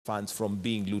funds from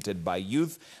being looted by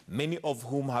youth, many of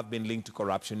whom have been linked to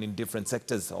corruption in different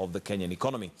sectors of the Kenyan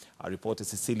economy. Our reporter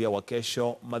Cecilia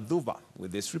Wakesho Madhuva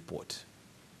with this report.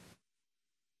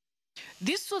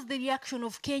 This was the reaction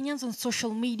of Kenyans on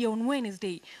social media on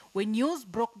Wednesday when news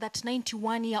broke that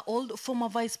 91-year-old former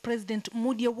Vice President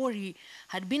Moody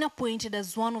had been appointed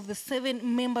as one of the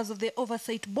 7 members of the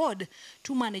Oversight Board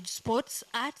to manage sports,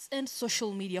 arts and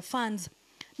social media funds.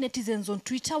 Netizens on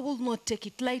Twitter will not take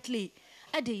it lightly.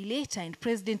 A day later, and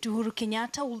President Uhuru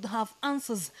Kenyatta would have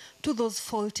answers to those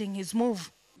faulting his move.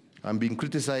 I'm being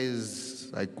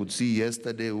criticized, I could see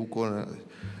yesterday,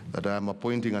 that I'm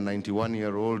appointing a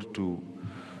 91-year-old to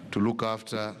look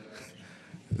after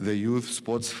the youth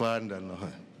sports fund.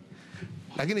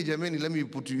 Lakini jameni, let me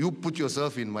put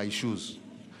yourself in my shoes.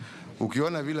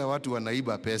 Ukiona vile watu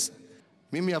wanaiba pesa,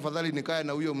 mimi afadhali nikae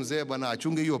na huyo mzee bwana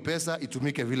achunge hiyo pesa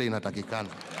itumike vile inatakikana.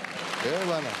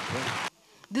 Bwana.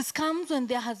 This comes when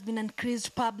there has been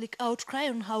increased public outcry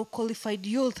on how qualified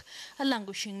youth are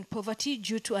languishing in poverty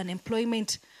due to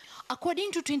unemployment.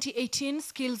 According to 2018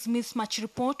 Skills Mismatch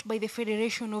report by the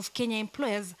Federation of Kenya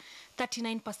Employers,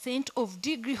 39% of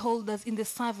degree holders in the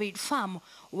surveyed firm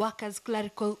work as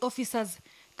clerical officers,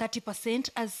 30%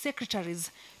 as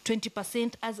secretaries,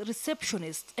 20% as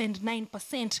receptionists, and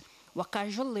 9% were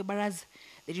casual laborers.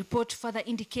 The report further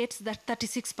indicates that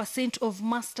 36% of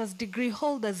master's degree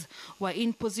holders were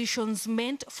in positions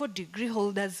meant for degree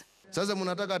holders. Sasa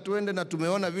mnataka tuende na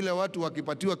tumeona vile watu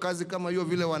wakipatiwa kazi kama hiyo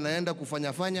vile wanaenda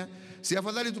kufanya. Si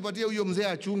afadhali tupatie huyo mzee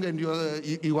achunge ndio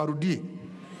iwarudie.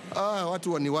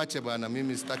 Watu waniwache bana,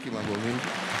 mimi sitaki mambo mingi.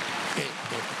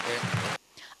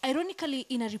 Ironically,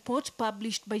 in a report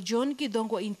published by John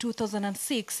Gidongo in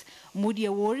 2006, Moody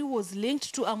was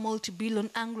linked to a multi-billion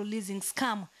Anglo leasing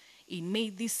scam. In May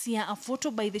this year, a photo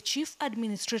by the Chief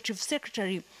Administrative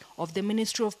Secretary of the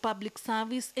Ministry of Public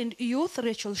Service and Youth,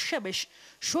 Rachel Shebesh,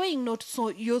 showing not so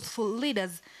youthful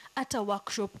leaders at a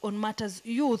workshop on matters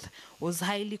youth was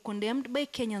highly condemned by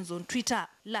Kenyans on Twitter.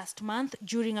 Last month,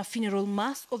 during a funeral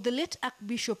mass of the late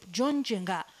Archbishop John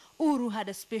Jenga, Uhuru had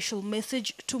a special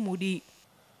message to Moody.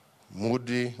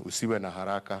 Moody, usiwe na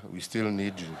haraka, we still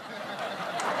need you.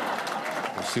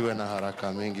 Usiwe na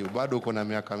haraka mingi, bado uko na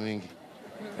miaka mingi.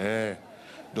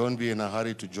 Don't be in a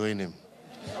hurry to join him.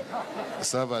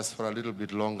 Serve us for a little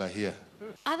bit longer here.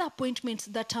 Other appointments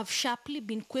that have sharply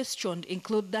been questioned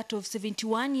include that of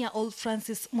 71-year-old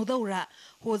Francis Mudhaura,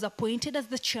 who was appointed as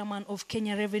the chairman of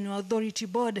Kenya Revenue Authority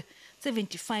Board,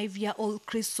 75-year-old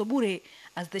Chris Sobure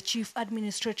as the chief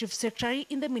administrative secretary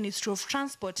in the Ministry of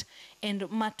Transport, and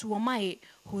Matu Wamae,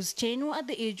 whose tenure at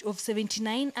the age of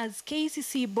 79 as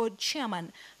KCC board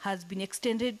chairman has been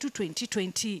extended to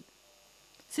 2020.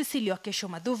 Cecilia Wakesho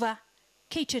Madhuva,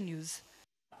 KTN News.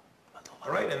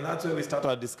 All right, and that's where we start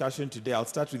our discussion today. I'll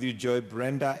start with you, Joy,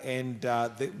 Brenda, and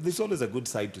there's always a good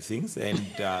side to things, and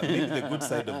maybe the good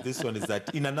side of this one is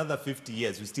that in another 50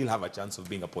 years, we still have a chance of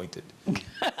being appointed.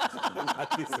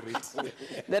 At least reach.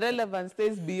 The relevance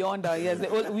stays beyond our years.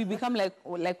 We become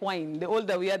like wine. The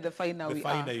older we are, the finer we are. The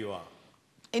finer you are.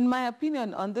 In my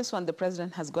opinion, on this one, the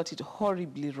president has got it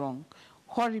horribly wrong.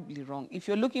 Horribly wrong. If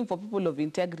you're looking for people of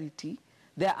integrity,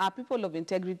 there are people of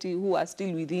integrity who are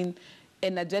still within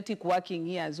energetic working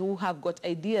years, who have got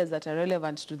ideas that are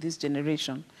relevant to this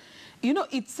generation. You know,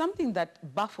 it's something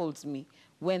that baffles me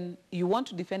when you want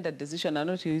to defend a decision and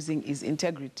what you're using is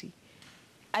integrity.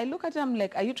 I look at them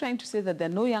like, are you trying to say that there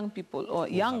are no young people or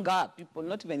younger people,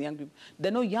 not even young people,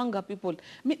 there are no younger people?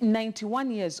 I mean, 91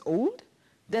 years old,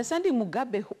 they're sending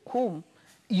Mugabe home.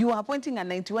 You are appointing a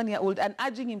 91-year-old and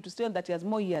urging him to stay on that he has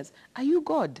more years. Are you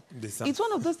God? It's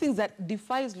one of those things that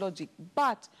defies logic.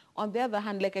 But on the other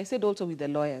hand, like I said also with the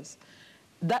lawyers,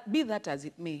 be that as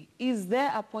it may, is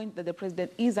there a point that the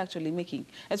president is actually making?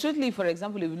 Especially, for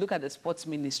example, if you look at the sports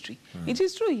ministry. It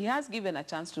is true, he has given a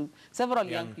chance to several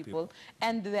young people,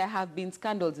 and there have been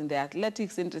scandals in the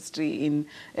athletics industry, in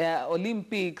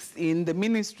Olympics, in the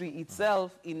ministry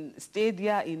itself, in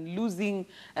stadia, in losing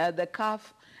the CAF.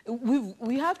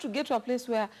 We have to get to a place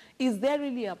where, is there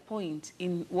really a point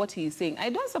in what he is saying?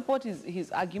 I don't support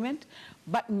his argument,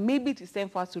 but maybe it is time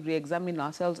for us to re-examine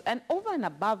ourselves. And over and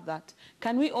above that,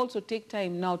 can we also take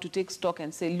time now to take stock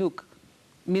and say, look,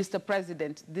 Mr.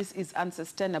 President, this is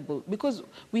unsustainable? Because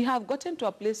we have gotten to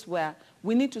a place where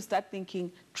we need to start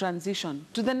thinking transition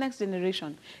to the next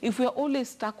generation. If we're always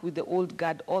stuck with the old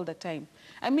guard all the time.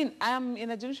 I mean, I am in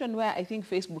a generation where I think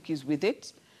Facebook is with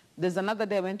it. There's another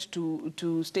day I went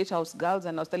to State House Girls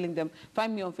and I was telling them,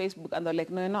 find me on Facebook. And they're like,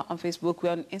 no, you're not on Facebook.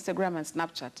 We're on Instagram and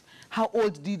Snapchat. How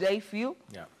old did I feel?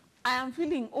 Yeah. I am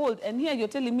feeling old. And here you're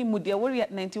telling me Moody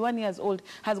at 91 years old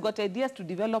has got ideas to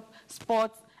develop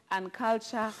sports, and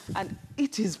culture, and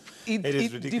it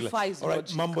ridiculous. defies All right,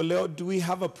 logic. Mamboleo, do we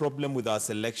have a problem with our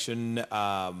selection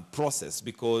process?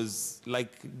 Because,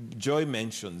 like Joy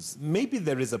mentions, maybe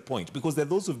there is a point, because there are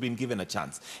those who've been given a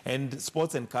chance. And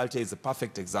sports and culture is a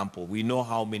perfect example. We know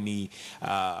how many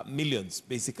millions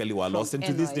basically were lost. And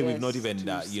to this day, we've not even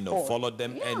followed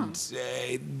them. Yeah. And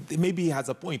maybe he has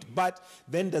a point. But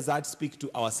then does that speak to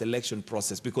our selection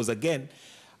process? Because again,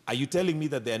 are you telling me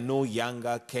that there are no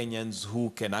younger Kenyans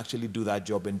who can actually do that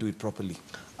job and do it properly?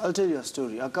 I'll tell you a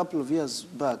story. A couple of years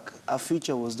back, a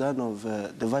feature was done of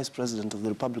the Vice President of the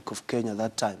Republic of Kenya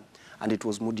that time, and it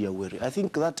was Moody. I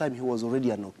think that time he was already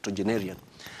an octogenarian.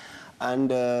 And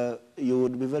you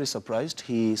would be very surprised.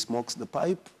 He smokes the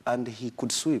pipe, and he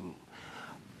could swim.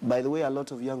 By the way, a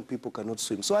lot of young people cannot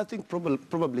swim. So I think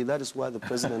probably that is why the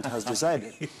president has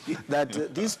decided that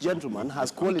this gentleman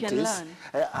has qualities,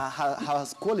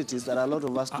 has qualities that a lot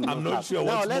of us do not have. I'm not sure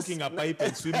what smoking a pipe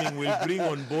and swimming will bring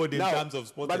on board in terms of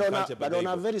sports and culture. But on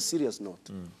a very serious note,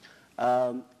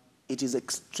 it is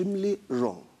extremely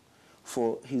wrong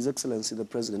for His Excellency the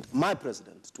President, my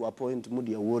president, to appoint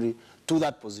Moody Awori to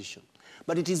that position.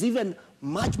 But it is even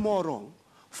much more wrong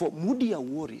for Moody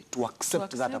Awori to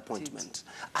accept that appointment.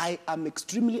 I am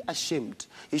extremely ashamed.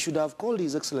 He should have called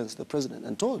His Excellency the President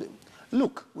and told him,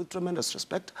 look, with tremendous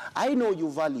respect, I know you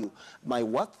value my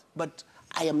worth, but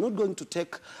I am not going to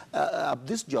take up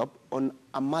this job on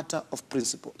a matter of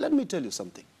principle. Let me tell you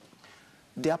something.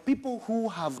 There are people who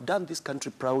have done this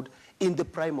country proud in the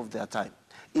prime of their time,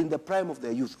 in the prime of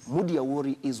their youth. Moody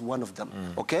Awori is one of them,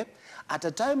 okay? At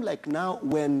a time like now,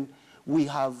 when we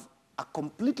have a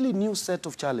completely new set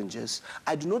of challenges,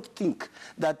 I do not think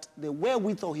that the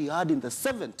wherewithal he had in the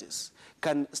 70s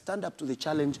can stand up to the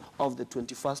challenge of the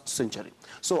 21st century.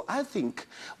 So I think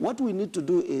what we need to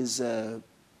do is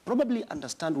probably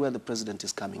understand where the president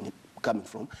is coming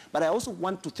from, but I also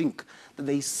want to think that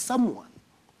there is someone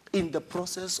in the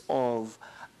process of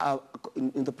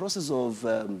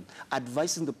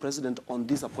advising the president on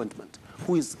this appointment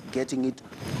who is getting it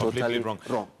totally wrong.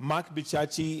 Mark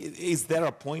Bichachi, is there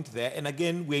a point there? And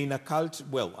again, we're in a cult,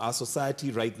 well, our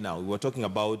society right now, we were talking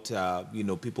about,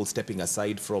 people stepping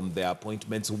aside from their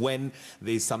appointments when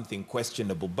there's something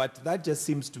questionable, but that just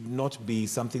seems to not be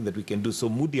something that we can do. So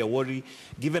Moody Awori,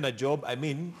 given a job, I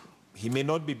mean, he may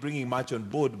not be bringing much on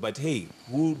board, but hey,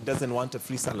 who doesn't want a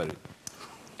free salary?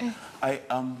 I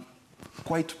am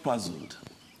quite puzzled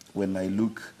when I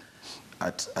look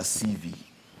at a CV.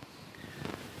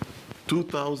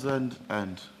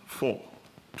 2004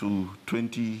 to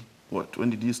 20, when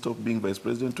did he stop being vice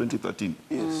president? 2013.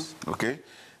 Yes. Okay.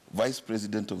 Vice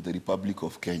president of the Republic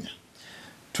of Kenya.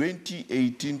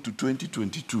 2018 to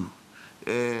 2022.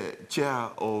 Chair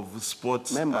of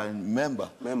sports and member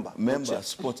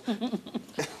sports.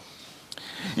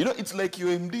 It's like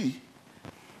UMD.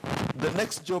 The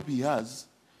next job he has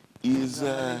is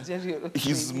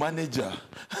his manager.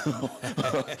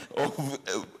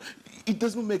 It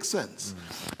doesn't make sense.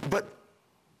 But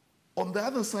on the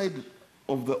other side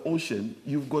of the ocean,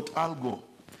 you've got Al Gore,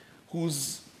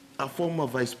 who's a former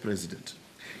vice president.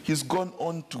 He's gone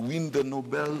on to win the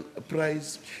Nobel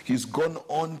Prize. He's gone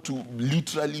on to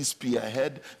literally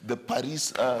spearhead the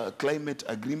Paris Climate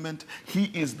Agreement.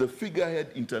 He is the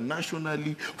figurehead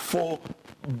internationally for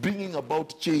bringing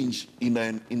about change in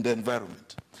the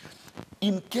environment.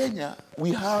 In Kenya,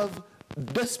 we have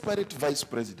desperate vice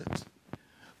presidents.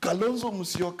 Kalonzo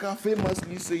Musyoka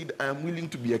famously said, I am willing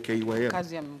to be a KYM.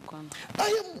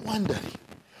 I am wondering,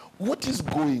 what is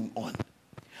going on?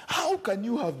 How can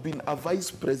you have been a vice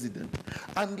president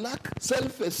and lack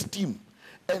self-esteem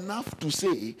enough to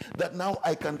say that now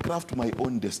I can craft my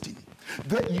own destiny?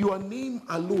 Your name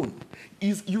alone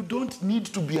is, you don't need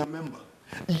to be a member.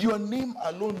 Your name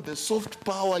alone, the soft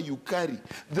power you carry,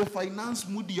 the finance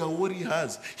Moody Awori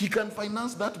has, he can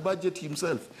finance that budget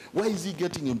himself. Why is he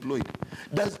getting employed?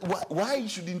 Why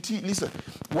shouldn't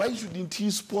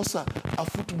he sponsor a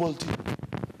football team?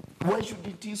 Why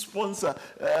shouldn't he sponsor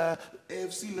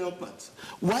AFC Leopards?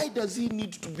 Why does he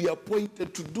need to be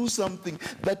appointed to do something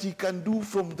that he can do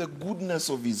from the goodness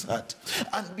of his heart?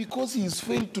 And because he's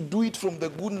failed to do it from the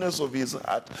goodness of his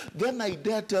heart, then I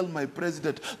dare tell my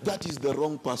president that is the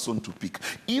wrong person to pick.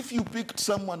 If you picked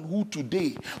someone who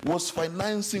today was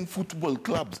financing football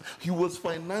clubs, he was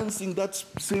financing that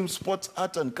same sports,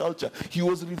 art and culture, he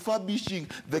was refurbishing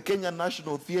the Kenya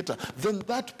National Theatre, then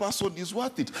that person is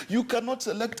worth it. You cannot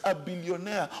select a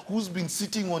billionaire who's been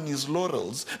sitting on his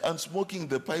laurels and smoking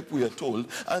the pipe, we are told,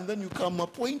 and then you come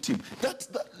appoint him.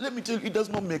 Let me tell you, it does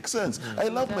not make sense. I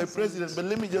love my president, but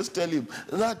let me just tell him,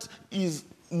 that is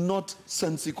not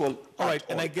sensical. All right,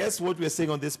 and I guess what we're saying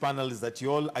on this panel is that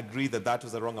you all agree that that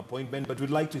was a wrong appointment, but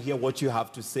we'd like to hear what you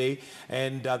have to say.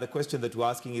 And the question that we're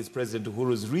asking is President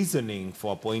Uhuru's reasoning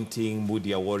for appointing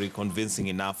Moody Awori convincing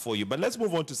enough for you. But let's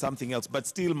move on to something else, but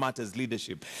still matters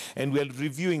leadership. And we're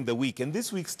reviewing the week. And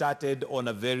this week started on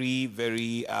a very,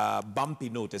 very bumpy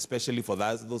note, especially for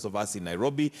those of us in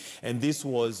Nairobi. And this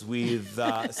was with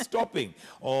stopping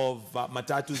of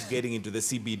matatus getting into the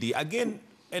CBD. Again,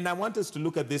 and I want us to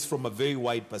look at this from a very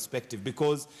wide perspective,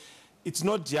 because it's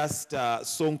not just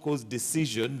Sonko's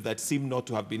decision that seemed not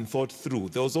to have been thought through.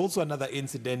 There was also another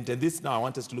incident, and this now I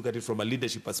want us to look at it from a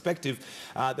leadership perspective.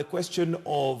 The question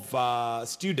of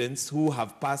students who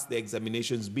have passed the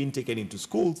examinations being taken into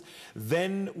schools,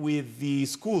 then with the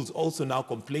schools also now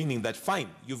complaining that, fine,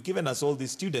 you've given us all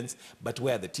these students, but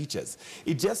where are the teachers?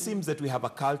 It just seems that we have a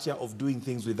culture of doing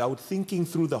things without thinking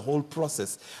through the whole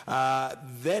process.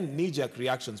 Then knee-jerk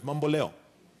reactions, Mamboleo.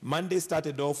 Monday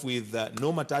started off with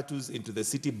no matatus into the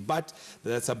city, but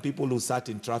there are some people who sat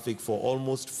in traffic for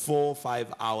almost 4 or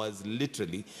 5 hours,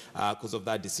 literally, because of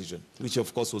that decision, which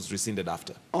of course was rescinded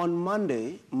after. On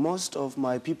Monday, most of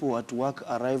my people at work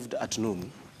arrived at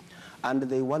noon, and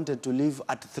they wanted to leave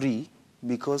at 3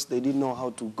 because they didn't know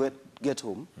how to get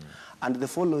home. And the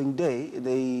following day,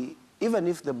 even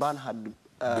if the ban had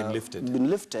been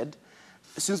lifted,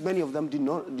 since many of them did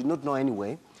not know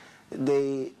anyway,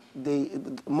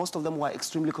 most of them were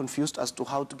extremely confused as to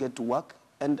how to get to work,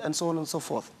 and so on and so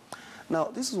forth. Now,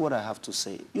 this is what I have to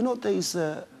say. You know, there is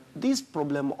this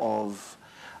problem of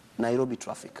Nairobi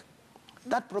traffic.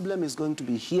 That problem is going to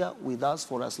be here with us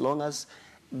for as long as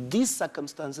these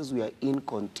circumstances we are in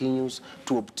continues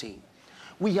to obtain.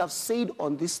 We have said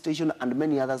on this station and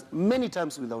many others, many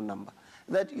times without number,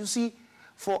 that, you see,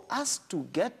 for us to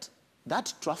get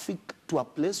that traffic to a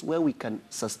place where we can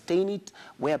sustain it,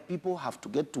 where people have to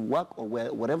get to work or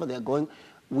wherever they're going,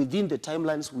 within the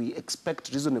timelines we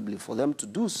expect reasonably for them to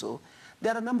do so,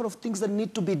 there are a number of things that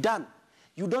need to be done.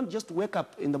 You don't just wake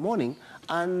up in the morning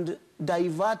and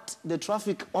divert the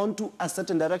traffic onto a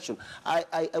certain direction.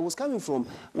 I was coming from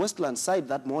Westlands side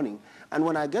that morning, and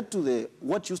when I get to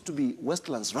what used to be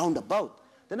Westlands roundabout,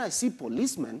 then I see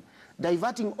policemen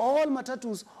diverting all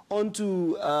matatus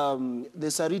onto the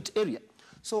Sarit area.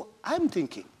 So I'm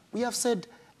thinking, we have said,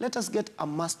 let us get a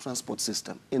mass transport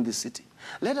system in this city.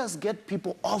 Let us get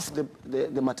people off the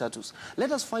matatus.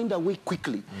 Let us find a way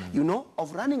quickly, you know,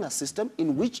 of running a system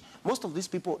in which most of these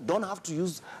people don't have to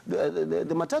use the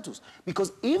matatus.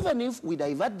 Because even if we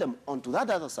divert them onto that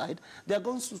other side, they're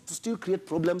going to still create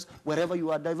problems wherever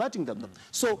you are diverting them.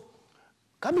 So,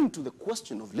 coming to the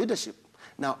question of leadership,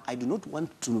 now, I don't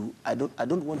want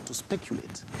to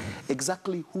speculate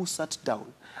exactly who sat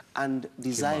down and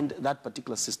designed that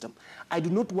particular system. I do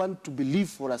not want to believe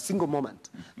for a single moment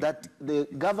that the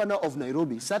governor of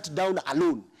Nairobi sat down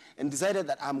alone and decided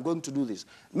that I'm going to do this.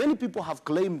 Many people have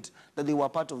claimed that they were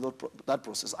part of that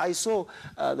process. I saw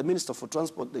the Minister for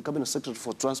Transport, the Cabinet Secretary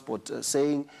for Transport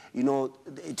saying, you know,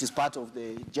 it is part of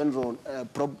the general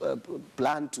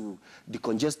plan to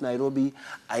decongest Nairobi.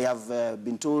 I have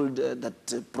been told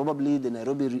that probably the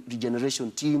Nairobi regeneration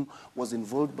team was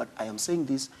involved, but I am saying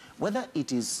this, whether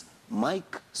it is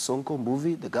Mike Sonko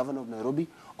Mbuvi, the governor of Nairobi,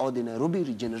 or the Nairobi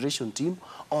regeneration team,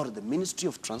 or the Ministry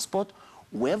of Transport,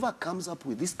 whoever comes up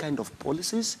with this kind of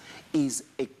policies is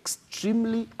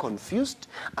extremely confused,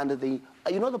 and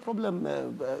you know the problem,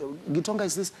 Gitonga,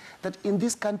 is this, that in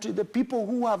this country, the people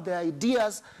who have the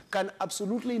ideas can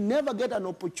absolutely never get an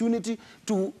opportunity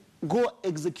to go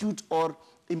execute or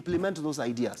implement those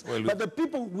ideas. Well, but the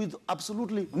people with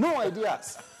absolutely no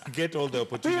ideas get all the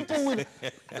opportunities. People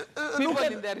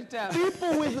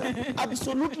with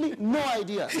absolutely no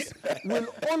ideas will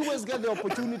always get the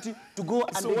opportunity to go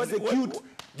and execute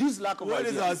this lack of ideas.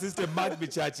 What is our system, Mark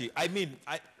Bichachi? I mean,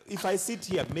 if I sit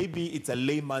here, maybe it's a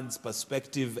layman's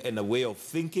perspective and a way of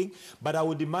thinking, but I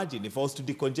would imagine if I was to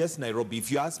decongest Nairobi, if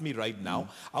you ask me right now,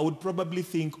 I would probably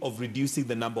think of reducing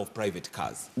the number of private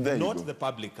cars, not the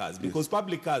public cars, because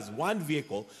public cars, one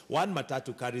vehicle, one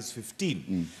matatu carries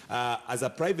 15. As a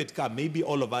private car, maybe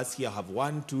all of us here have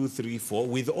 1, 2, 3, 4,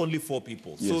 with only 4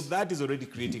 people. So that is already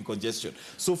creating congestion.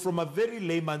 So from a very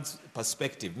layman's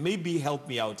perspective, maybe help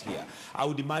me out here. I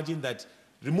would imagine that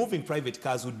removing private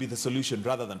cars would be the solution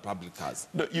rather than public cars.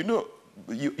 No, you know,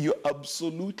 you're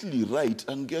absolutely right.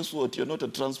 And guess what? You're not a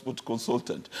transport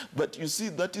consultant. But you see,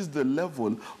 that is the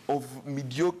level of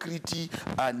mediocrity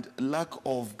and lack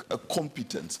of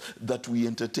competence that we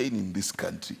entertain in this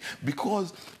country.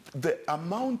 Because the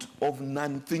amount of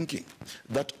non-thinking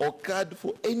that occurred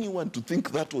for anyone to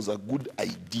think that was a good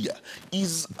idea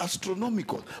is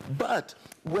astronomical. But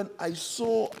when I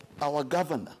saw our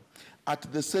governor at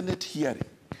the Senate hearing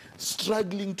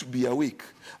struggling to be awake,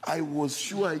 I was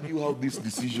sure I knew how this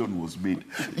decision was made.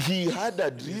 He had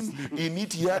a dream, in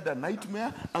it he had a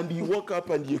nightmare, and he woke up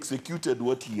and he executed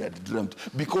what he had dreamt,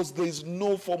 because there is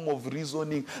no form of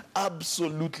reasoning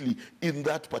absolutely in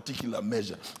that particular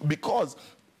measure. Because,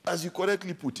 as you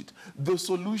correctly put it, the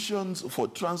solutions for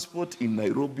transport in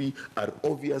Nairobi are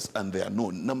obvious and they are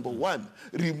known. Number one,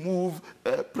 remove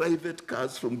private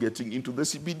cars from getting into the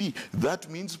CBD. That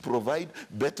means provide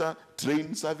better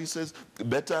train services,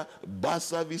 better bus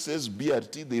services,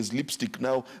 BRT. There's lipstick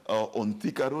now on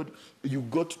Thika Road.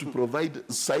 You've got to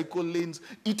provide cycle lanes.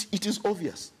 It is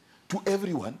obvious to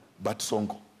everyone but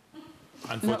Sonko.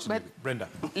 Unfortunately, no, Brenda.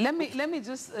 Let me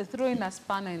just throw in a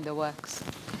spanner in the works.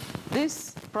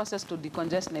 This process to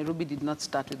decongest Nairobi did not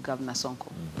start with Governor Sonko.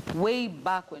 Way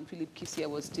back when Philip Kisia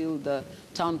was still the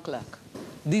town clerk,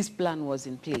 this plan was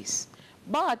in place.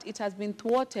 But it has been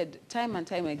thwarted time and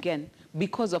time again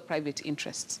because of private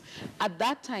interests. At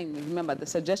that time, remember, the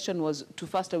suggestion was to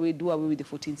first do away with the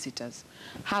 14-seaters,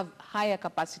 have higher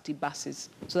capacity buses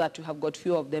so that you have got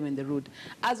fewer of them in the road.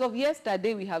 As of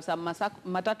yesterday, we have some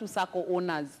Matatu Sacco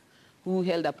owners who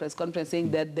held a press conference saying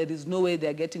that there is no way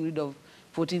they're getting rid of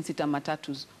 14-seater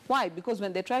matatus. Why? Because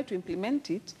when they tried to implement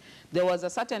it, there was a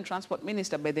certain transport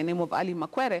minister by the name of Ali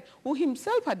Makwere who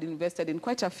himself had invested in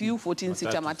quite a few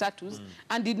 14-seater matatus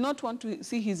and did not want to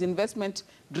see his investment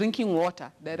drinking water,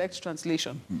 direct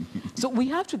translation. So we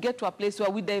have to get to a place where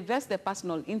we divest the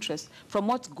personal interest from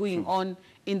what's going on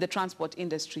in the transport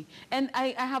industry. And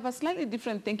I have a slightly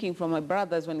different thinking from my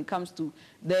brothers when it comes to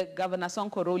the Governor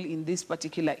Sonko role in this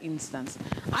particular instance.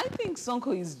 I think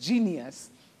Sonko is genius.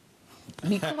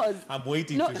 Because I'm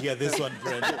waiting to hear this one,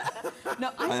 Brenda.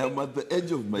 No, I am at the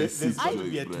edge of my seat.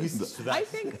 I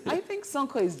think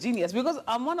Sonko is genius because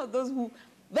I'm one of those who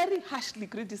very harshly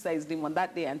criticized him on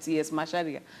that day and CS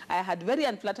Macharia. I had very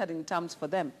unflattering terms for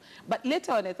them. But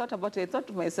later when I thought about it, I thought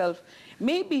to myself,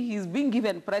 maybe he's being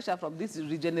given pressure from this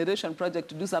regeneration project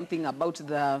to do something about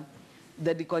the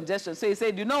decongestion. So he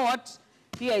said, you know what?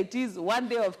 Here it is, one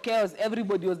day of chaos.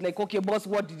 Everybody was like, okay, boss,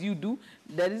 what did you do?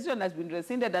 The decision has been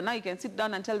rescinded, and now you can sit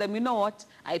down and tell them, you know what?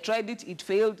 I tried it, it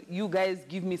failed. You guys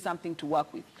give me something to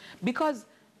work with. Because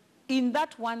in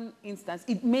that one instance,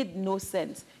 it made no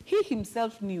sense. He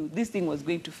himself knew this thing was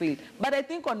going to fail. But I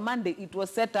think on Monday, it was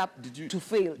set up to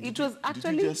fail. It was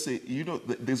actually... Did you just say, you know,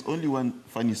 there's only one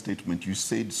funny statement. You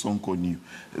said Sonko knew.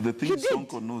 The thing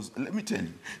Sonko knows, let me tell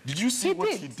you, did you see what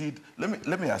he did?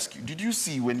 Let me ask you, did you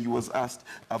see when he was asked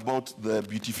about the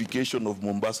beautification of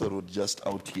Mombasa Road just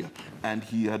out here, and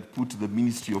he had put the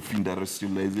Ministry of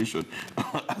Industrialization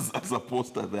as a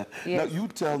poster there? Yes. Now, you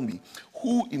tell me,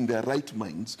 who in their right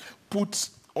minds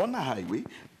puts on a highway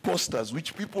posters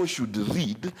which people should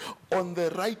read on the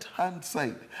right-hand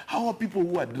side? How are people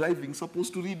who are driving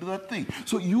supposed to read that thing?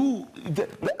 So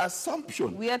the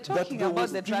assumption... We are talking about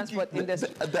the transport industry.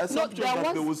 The assumption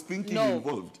that there was thinking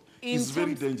involved is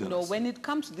very dangerous. No, when it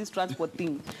comes to this transport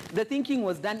thing, the thinking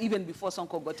was done even before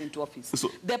Sonko got into office.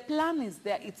 So, the plan is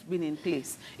there, it's been in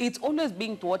place. It's always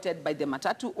being thwarted by the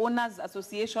Matatu Owners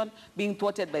Association, being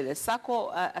thwarted by the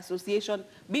SACCO Association,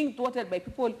 being thwarted by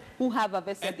people who have a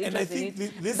vested interest in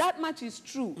it. That much is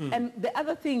true. And the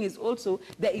other thing is also,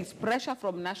 there is pressure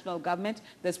from national government,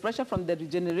 there's pressure from the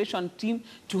regeneration team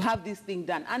to have this thing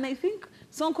done. And I think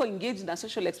Sonko engaged in a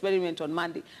social experiment on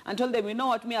Monday and told them, you know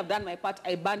what, me, I've done my part,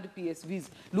 I banned PSVs.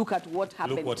 Look at what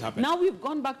happened. Look what happened. Now we've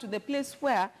gone back to the place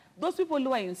where those people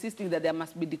who are insisting that there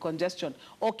must be decongestion,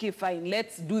 okay, fine,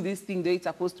 let's do this thing the way it's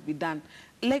supposed to be done.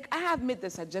 Like I have made the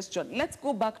suggestion, let's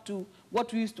go back to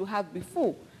what we used to have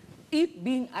before. It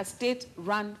being a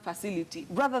state-run facility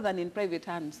rather than in private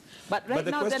hands. But right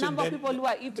now, the number of people who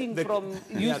are eating from,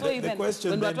 you saw even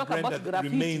when we talk about graffiti.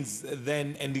 Remains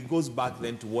then, and it goes back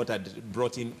then to what I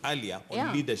brought in earlier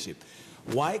on leadership.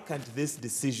 Why can't these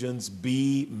decisions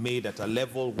be made at a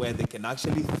level where they can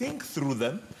actually think through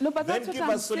them, no, but then give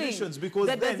us solutions? Because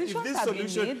the then, if this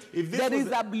solution, there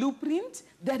is a blueprint,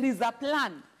 there is a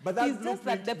plan. But it's just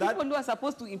that the people who are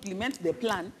supposed to implement the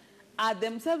plan are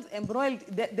themselves embroiled.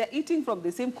 They're eating from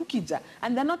the same cookie jar,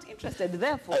 and they're not interested.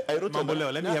 Therefore,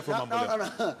 Mamboleo, let me hear from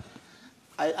Mamboleo. No.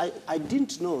 I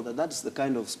didn't know that that's the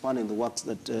kind of span in the works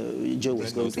that Joe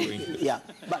was going to. Yeah,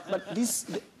 but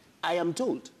this, I am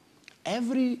told,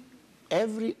 every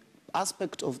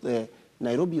aspect of the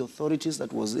Nairobi authorities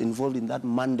that was involved in that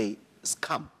Monday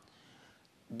scam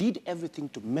did everything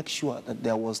to make sure that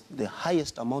there was the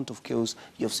highest amount of chaos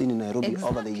you have seen in Nairobi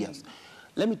over the years.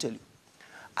 let me tell you,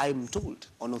 I'm told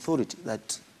on authority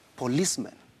that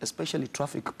policemen, especially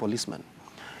traffic policemen,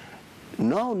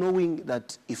 now knowing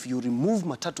that if you remove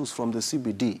matatus from the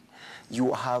CBD,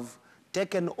 you have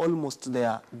taken almost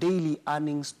their daily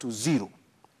earnings to zero,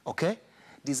 okay?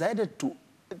 Decided to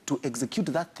execute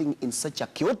that thing in such a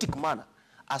chaotic manner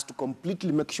as to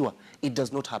completely make sure it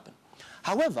does not happen.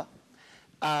 However,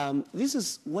 this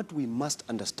is what we must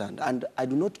understand, and I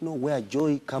do not know where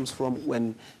Joy comes from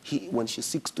when she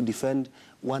seeks to defend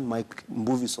one Mike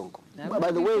Mbuvi Sonko.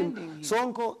 By the way,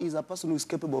 Sonko is a person who is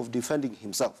capable of defending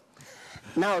himself.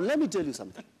 Now, let me tell you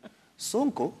something.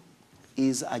 Sonko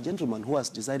is a gentleman who has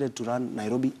decided to run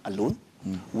Nairobi alone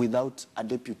without a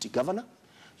deputy governor.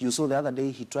 You saw the other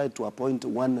day he tried to appoint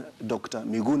one Dr.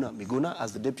 Miguna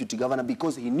as the deputy governor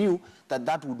because he knew that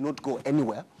that would not go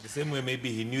anywhere. The same way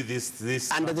maybe he knew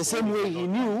this. And the same way he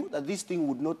knew that this thing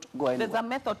would not go anywhere. There's a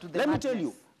method to the Let madness. me tell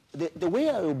you, the way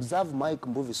I observe Mike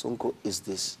Mbuvi Sonko is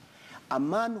this. A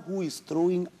man who is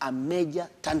throwing a major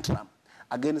tantrum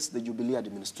against the Jubilee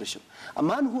administration. A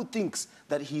man who thinks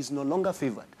that he is no longer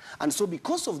favored. And so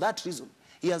because of that reason,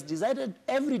 he has decided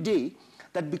every day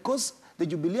that because the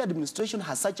Jubilee administration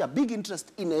has such a big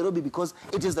interest in Nairobi because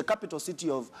it is the capital city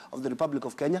of the Republic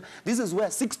of Kenya. This is where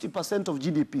 60% of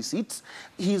GDP sits.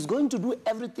 He is going to do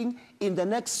everything in the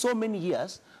next so many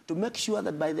years to make sure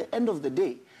that by the end of the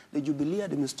day, the Jubilee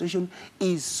administration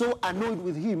is so annoyed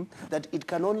with him that it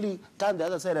can only turn the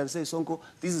other side and say, Sonko,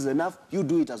 this is enough, you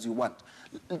do it as you want.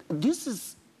 This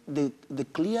is the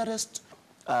clearest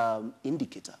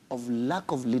indicator of lack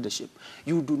of leadership.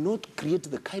 You do not create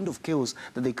the kind of chaos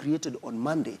that they created on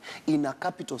Monday in a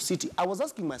capital city. I was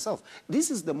asking myself,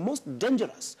 this is the most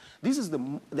dangerous, this is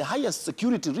the highest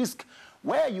security risk,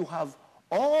 where you have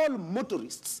all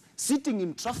motorists sitting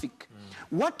in traffic.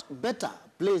 What better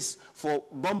place for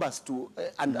bombers to,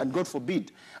 and God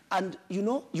forbid. And you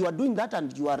know, you are doing that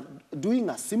and you are doing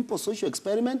a simple social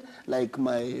experiment like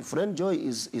my friend Joy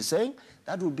is saying,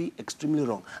 that would be extremely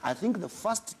wrong. I think the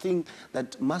first thing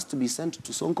that must be sent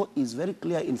to Sonko is very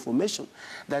clear information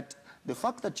that the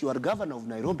fact that you are governor of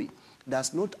Nairobi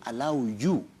does not allow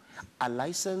you a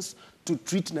license to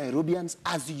treat Nairobians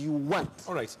as you want.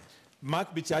 All right.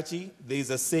 Mark Bichachi, there is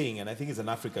a saying, and I think it's an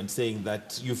African saying,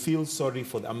 that you feel sorry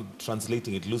for, I'm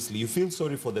translating it loosely, you feel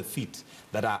sorry for the feet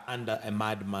that are under a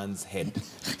madman's head.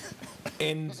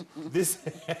 And this,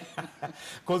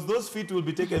 because those feet will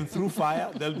be taken through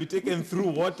fire, they'll be taken through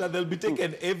water, they'll be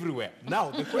taken everywhere. Now,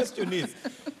 the question is,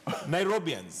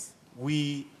 Nairobians,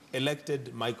 we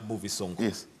elected Mike Mbuvi Sonko.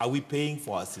 Yes. Are we paying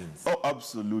for our sins? Oh,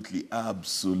 absolutely,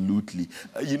 absolutely.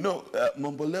 You know,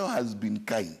 Momboleo has been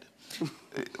kind.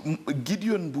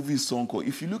 Gideon Mbuvi Sonko,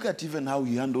 if you look at even how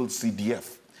he handled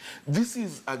CDF, this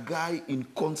is a guy in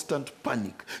constant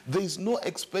panic. There is no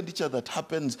expenditure that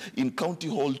happens in County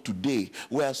Hall today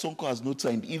where Sonko has not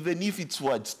signed, even if it's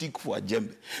for a stick for a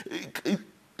jembe.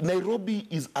 Nairobi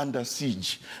is under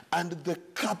siege, and the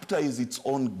capital is its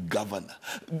own governor.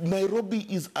 Nairobi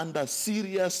is under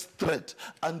serious threat,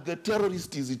 and the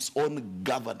terrorist is its own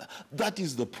governor. That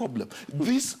is the problem.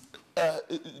 This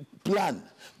plan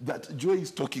that Joy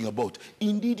is talking about,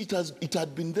 indeed it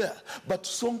had been there, but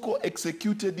Sonko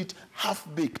executed it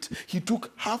half-baked. He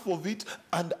took half of it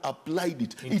and applied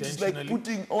it. It's like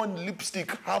putting on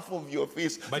lipstick half of your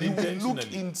face. But you will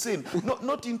look insane.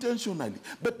 Not intentionally.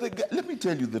 But let me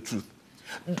tell you the truth.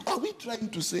 Are we trying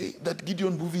to say that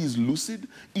Gideon Mbuvi is lucid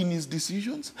in his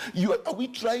decisions? Are we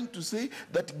trying to say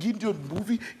that Gideon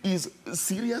Mbuvi is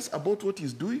serious about what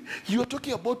he's doing? You are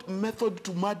talking about method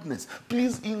to madness.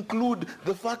 Please include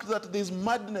the fact that there's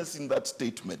madness in that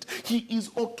statement. He is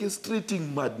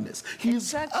orchestrating madness. He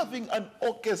is having an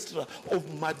orchestra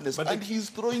of madness, and he's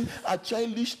throwing a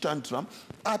childish tantrum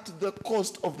at the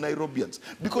cost of Nairobians.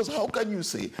 Because how can you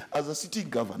say, as a sitting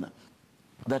governor,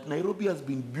 that Nairobi has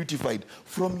been beautified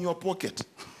from your pocket?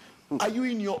 Are you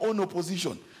in your own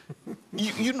opposition?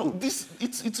 You know,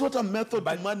 it's not a method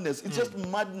to madness. It's just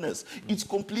madness. It's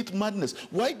complete madness.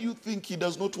 Why do you think he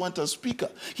does not want a speaker?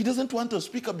 He doesn't want a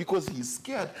speaker because he's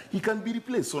scared he can be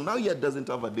replaced. So now he doesn't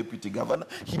have a deputy governor.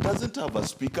 He doesn't have a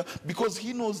speaker because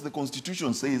he knows the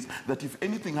constitution says that if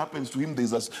anything happens to him,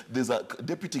 there's a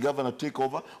deputy governor to take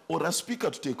over or a speaker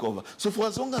to take over. So for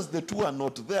as long as the two are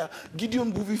not there,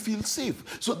 Gideon Mbuvi feels safe.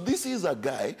 So this is a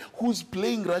guy who's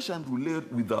playing Russian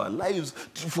roulette with our lives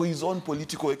for his own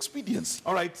political expediency.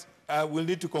 All right. we'll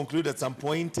need to conclude at some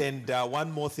point, and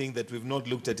one more thing that we've not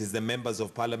looked at is the members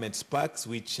of parliament sparks,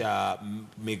 which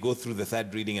may go through the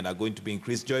third reading and are going to be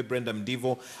increased. Joy, Brenda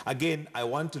Mdivo, again, I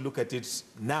want to look at it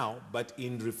now, but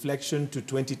in reflection to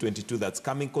 2022 that's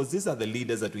coming, because these are the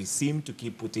leaders that we seem to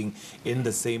keep putting in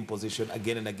the same position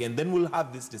again and again. Then we'll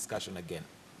have this discussion again.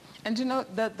 And you know,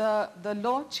 the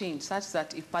law changed such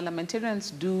that if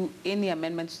parliamentarians do any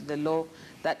amendments to the law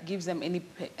that gives them any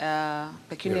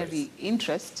pecuniary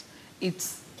interest,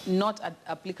 it's not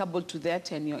applicable to their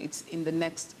tenure, it's in the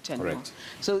next tenure. Correct.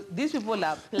 So these people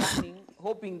are planning,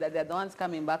 hoping that they're the ones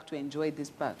coming back to enjoy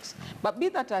these perks. But be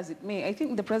that as it may, I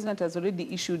think the president has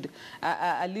already issued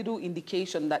a little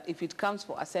indication that if it comes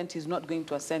for assent, he's not going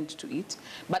to assent to it.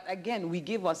 But again, we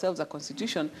give ourselves a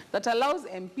constitution that allows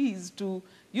MPs to,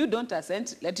 you don't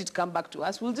assent, let it come back to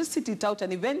us. We'll just sit it out,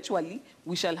 and eventually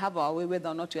we shall have our way whether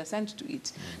or not we assent to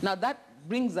it. Now that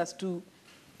brings us to,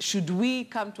 should we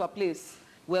come to a place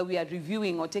where we are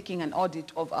reviewing or taking an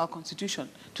audit of our constitution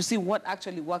to see what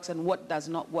actually works and what does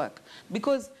not work?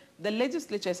 Because the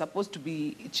legislature is supposed to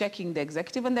be checking the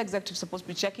executive, and the executive is supposed to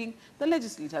be checking the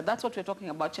legislature. That's what we're talking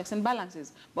about, checks and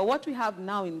balances. But what we have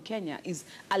now in Kenya is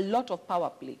a lot of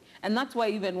power play. And that's why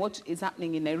even what is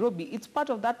happening in Nairobi, it's part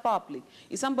of that power play.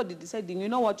 Is somebody deciding, you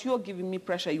know what, you're giving me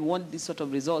pressure, you want this sort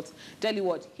of results. Tell you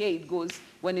what, here it goes.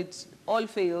 When it all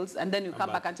fails, and then you come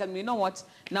back and tell me, you know what,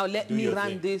 now let me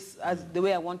run this as the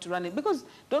way I want to run it. Because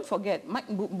don't forget, Mike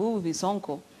Mbuvi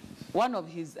Sonko, one of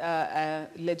his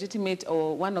legitimate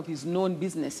or one of his known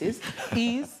businesses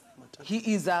is,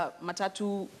 he is a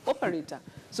matatu operator.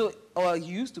 So, or he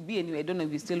used to be anyway, I don't know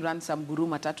if he still runs some Buru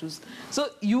matatus. So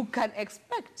you can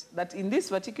expect that in this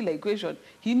particular equation,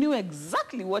 he knew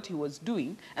exactly what he was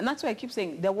doing. And that's why I keep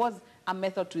saying there was a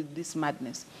method to this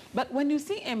madness. But when you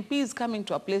see MPs coming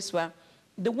to a place where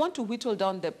they want to whittle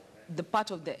down the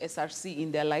part of the SRC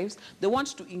in their lives, they want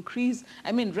to increase,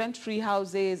 I mean, rent-free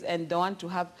houses, and they want to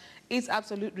have, it's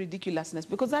absolute ridiculousness,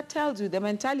 because that tells you the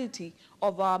mentality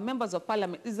of our members of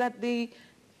parliament is that we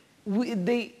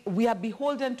are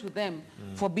beholden to them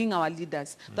for being our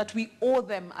leaders, that we owe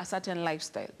them a certain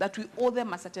lifestyle, that we owe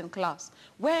them a certain class.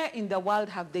 Where in the world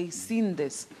have they seen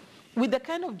this? With the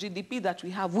kind of GDP that we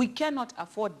have, we cannot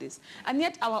afford this. And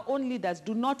yet our own leaders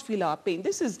do not feel our pain.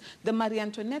 This is the Marie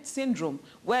Antoinette syndrome,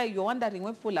 where you're wondering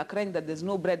when people are crying that there's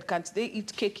no bread, can't they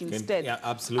eat cake instead? Yeah,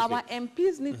 absolutely. Our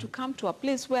MPs need to come to a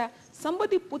place where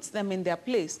somebody puts them in their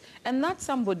place. And that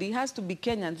somebody has to be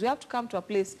Kenyans. We have to come to a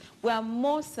place where we're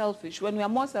more selfish. When we are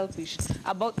more selfish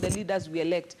about the leaders we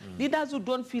elect, leaders who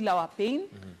don't feel our pain,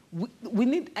 we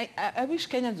need, I wish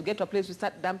Kenyans would get to a place we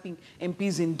start dumping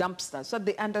MPs in dumpsters so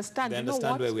they understand, you know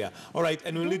what? Where we are. All right,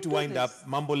 and we'll need to wind up,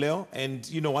 Mambo Leo. And,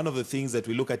 you know, one of the things that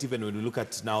we look at, even when we look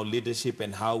at now leadership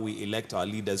and how we elect our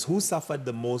leaders, who suffered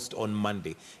the most on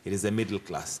Monday? It is the middle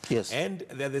class. Yes. And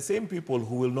they're the same people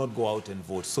who will not go out and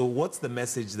vote. So what's the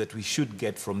message that we should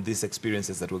get from these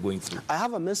experiences that we're going through? I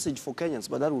have a message for Kenyans,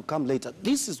 but that will come later.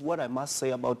 This is what I must say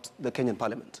about the Kenyan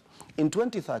parliament. In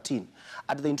 2013,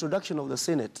 at the introduction of the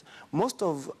Senate, most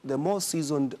of the more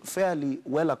seasoned, fairly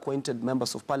well-acquainted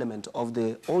members of parliament of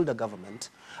the older government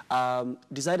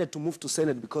decided to move to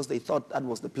Senate because they thought that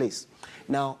was the place.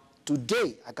 Now,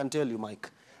 today, I can tell you,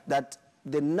 Mike, that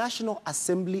the National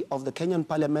Assembly of the Kenyan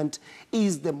parliament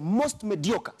is the most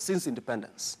mediocre since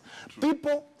independence. True.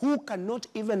 People who cannot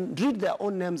even read their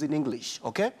own names in English,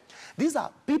 okay? These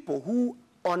are people who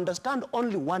understand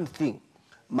only one thing: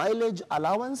 mileage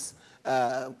allowance,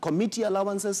 committee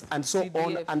allowances, and so CDF.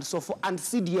 On and so forth, and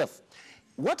CDF.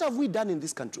 What have we done in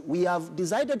this country? We have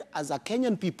decided as a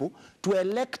Kenyan people to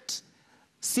elect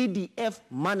CDF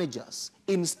managers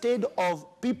instead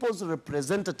of people's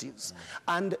representatives.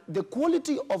 And the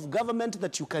quality of government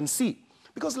that you can see,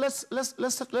 because let's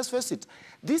face it,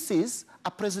 this is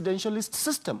a presidentialist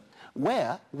system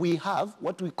where we have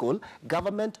what we call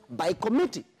government by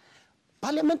committee.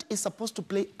 Parliament is supposed to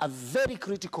play a very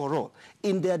critical role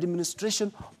in the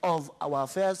administration of our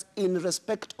affairs in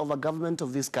respect of a government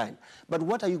of this kind. But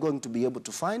what are you going to be able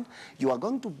to find? You are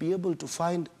going to be able to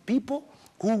find people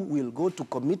who will go to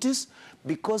committees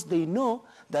because they know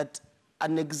that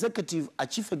an executive, a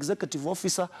chief executive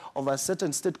officer of a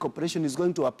certain state corporation is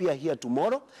going to appear here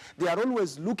tomorrow. They are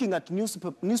always looking at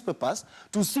newspapers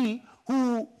to see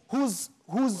whose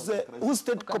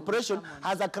state corporation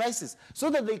has a crisis, so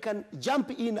that they can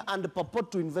jump in and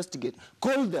purport to investigate,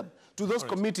 call them to those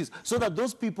committees so that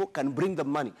those people can bring them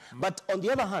money. But on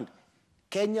the other hand,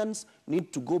 Kenyans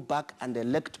need to go back and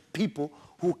elect people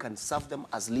who can serve them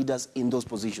as leaders in those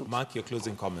positions. Mark, your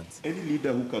closing comments. Any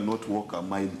leader who cannot walk a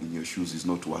mile in your shoes is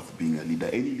not worth being a leader.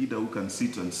 Any leader who can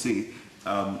sit and say,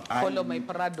 Follow my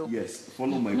Prado. Yes,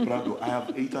 follow my Prado. I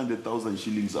have 800,000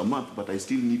 shillings a month, but I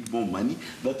still need more money.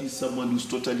 That is someone who's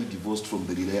totally divorced from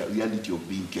the reality of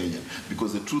being Kenyan.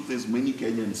 Because the truth is, many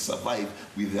Kenyans survive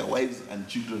with their wives and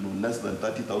children on less than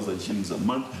 30,000 shillings a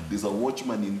month. There's a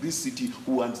watchman in this city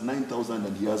who earns 9,000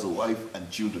 and he has a wife and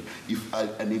children. If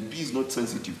an MP is not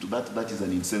sensitive to that, that is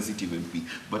an insensitive MP.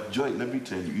 But Joy, let me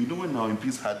tell you, you know when our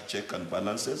MPs had check and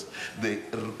balances, they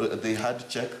had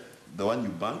check, the one you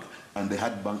bank, and they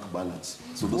had bank balance.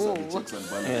 So those are the checks and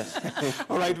balances.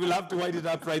 All right, we'll have to wind it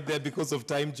up right there because of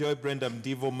time. Joy, Brenda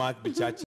Mdivo, Mark Bichachi.